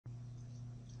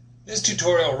This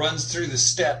tutorial runs through the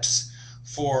steps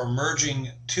for merging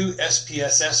two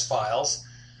SPSS files.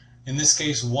 In this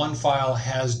case, one file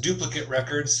has duplicate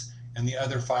records and the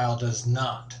other file does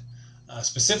not.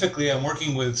 Specifically, I'm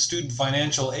working with student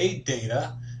financial aid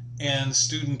data and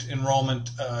student enrollment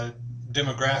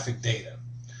demographic data.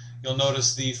 You'll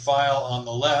notice the file on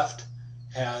the left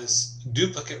has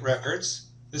duplicate records.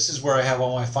 This is where I have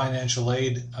all my financial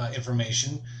aid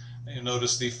information. You'll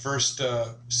notice the first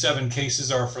 7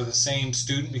 cases are for the same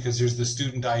student because there's the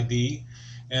student ID,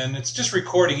 and it's just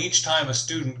recording each time a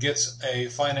student gets a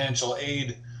financial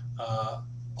aid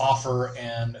offer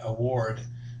and award.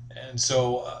 And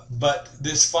so, but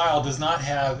this file does not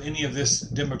have any of this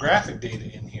demographic data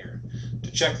in here.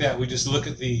 To check that, we just look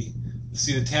at see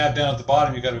the tab down at the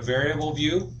bottom. You've got a variable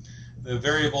view. The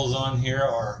variables on here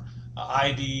are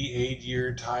ID, aid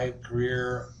year, type,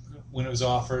 career, when it was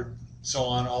offered, so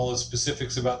on, all the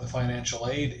specifics about the financial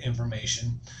aid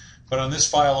information. But on this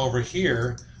file over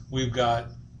here, we've got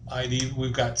ID,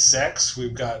 we've got sex,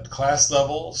 we've got class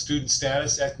level, student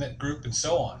status, ethnic group, and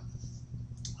so on.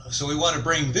 So we want to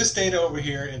bring this data over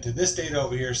here into this data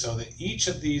over here so that each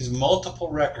of these multiple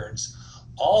records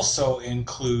also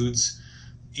includes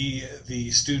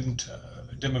the student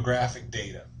demographic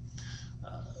data.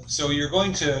 So you're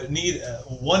going to need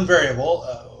one variable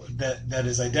that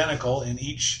is identical in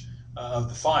each of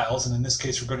the files, and in this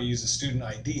case we're going to use a student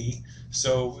ID.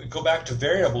 So go back to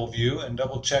variable view and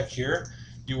double check here.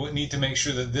 You would need to make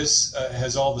sure that this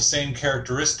has all the same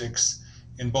characteristics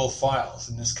in both files.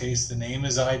 In this case, the name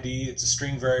is ID, it's a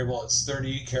string variable, it's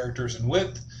 30 characters in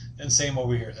width, and same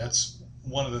over here. That's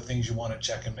one of the things you want to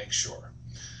check and make sure.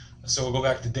 So we'll go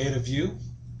back to data view.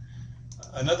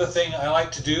 Another thing I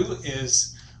like to do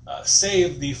is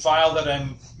save the file that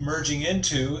I'm merging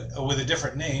into with a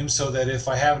different name so that if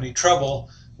I have any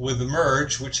trouble with the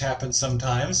merge, which happens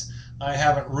sometimes, I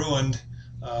haven't ruined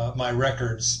my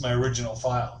records, my original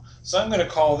file. So I'm going to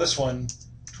call this one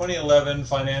 2011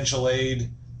 Financial Aid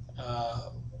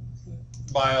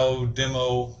Bio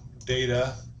Demo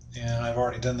Data, and I've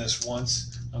already done this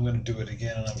once. I'm going to do it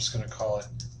again, and I'm just going to call it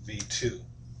V2.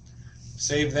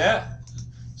 Save that.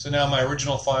 So now my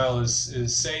original file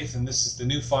is safe, and this is the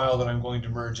new file that I'm going to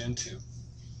merge into.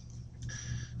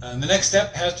 And the next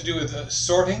step has to do with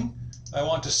sorting. I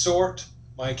want to sort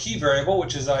my key variable,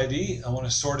 which is ID. I want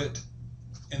to sort it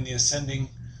in the ascending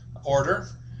order.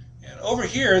 And over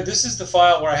here, this is the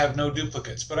file where I have no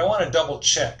duplicates, but I want to double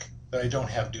check that I don't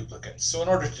have duplicates. So in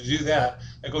order to do that,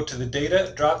 I go to the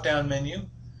Data drop-down menu,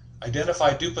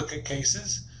 Identify Duplicate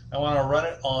Cases. I want to run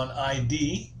it on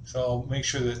ID, so I'll make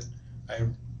sure that I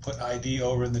put ID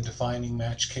over in the Defining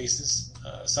Match Cases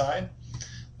side.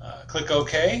 Click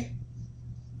OK,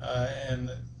 and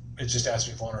it just asks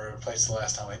me if I want to replace the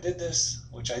last time I did this,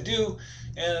 which I do,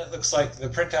 and it looks like the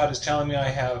printout is telling me I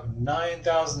have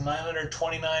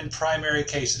 9,929 primary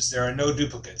cases. There are no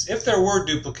duplicates. If there were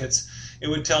duplicates, it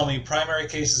would tell me primary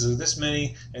cases are this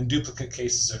many and duplicate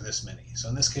cases are this many. So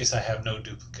in this case, I have no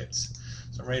duplicates.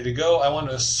 So I'm ready to go. I want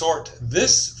to sort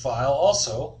this file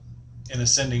also in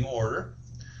ascending order.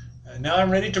 And now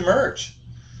I'm ready to merge.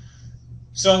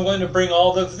 So I'm going to bring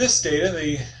all of this data,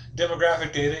 the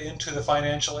demographic data, into the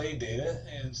financial aid data,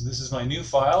 and so this is my new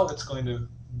file that's going to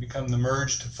become the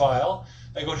merged file.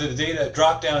 I go to the Data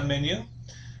drop-down menu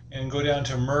and go down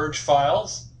to Merge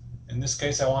Files. In this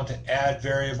case, I want to add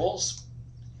variables,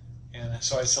 and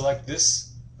so I select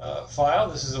this file.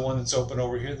 This is the one that's open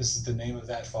over here. This is the name of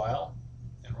that file,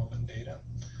 enrollment data.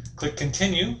 Click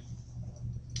Continue,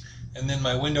 and then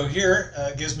my window here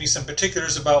gives me some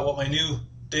particulars about what my new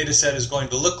data set is going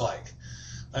to look like.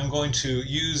 I'm going to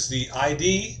use the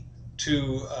ID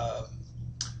to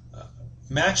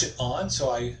match it on, so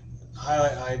I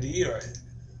highlight ID, or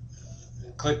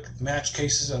I click Match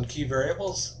Cases on Key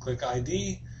Variables, click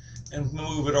ID, and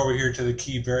move it over here to the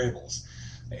Key Variables.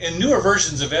 In newer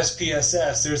versions of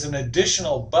SPSS, there's an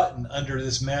additional button under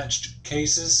this Matched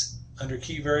Cases, under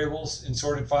Key Variables in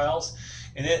sorted files,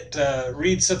 and it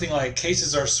reads something like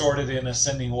cases are sorted in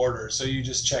ascending order, so you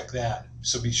just check that.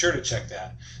 So be sure to check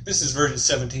that. This is version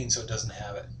 17, so it doesn't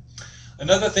have it.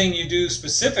 Another thing you do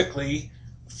specifically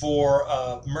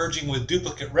for merging with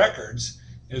duplicate records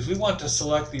is we want to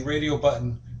select the radio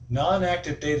button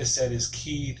non-active data set is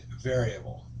keyed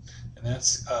variable. And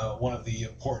that's one of the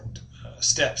important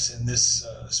steps in this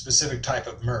specific type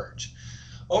of merge.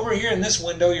 Over here in this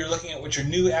window, you're looking at what your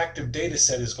new active data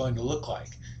set is going to look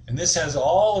like. And this has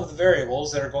all of the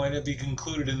variables that are going to be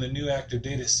included in the new active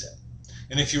data set.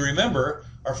 And if you remember,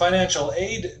 our financial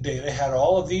aid data had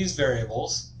all of these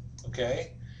variables,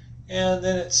 okay, and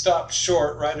then it stopped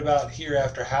short right about here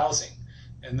after housing.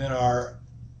 And then our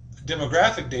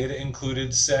demographic data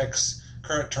included sex,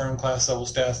 current term, class level,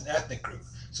 status, and ethnic group.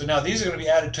 So now these are going to be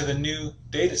added to the new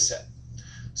data set.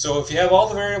 So if you have all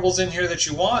the variables in here that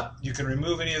you want, you can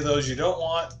remove any of those you don't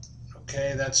want.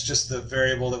 Okay, that's just the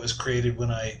variable that was created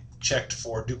when I checked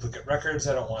for duplicate records.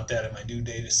 I don't want that in my new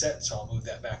data set, so I'll move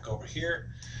that back over here.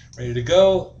 Ready to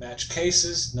go. Match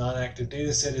cases. Non-active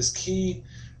data set is key.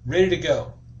 Ready to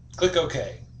go. Click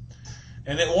OK.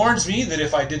 And it warns me that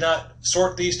if I did not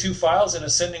sort these two files in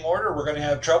ascending order, we're going to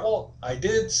have trouble. I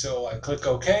did, so I click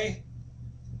OK.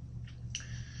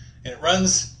 And it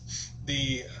runs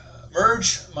the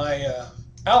merge. My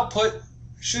output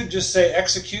should just say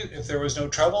execute if there was no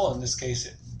trouble. In this case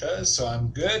it does, so I'm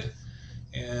good.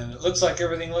 And it looks like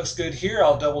everything looks good here.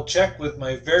 I'll double check with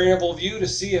my variable view to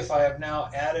see if I have now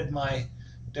added my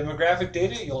demographic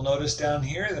data. You'll notice down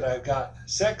here that I've got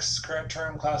sex, current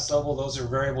term, class level. Those are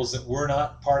variables that were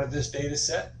not part of this data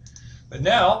set. But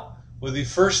now, with the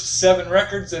first 7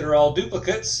 records that are all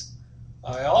duplicates,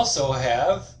 I also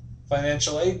have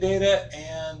financial aid data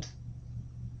and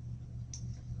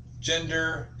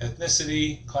gender,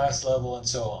 ethnicity, class level, and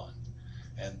so on.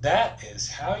 And that is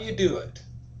how you do it.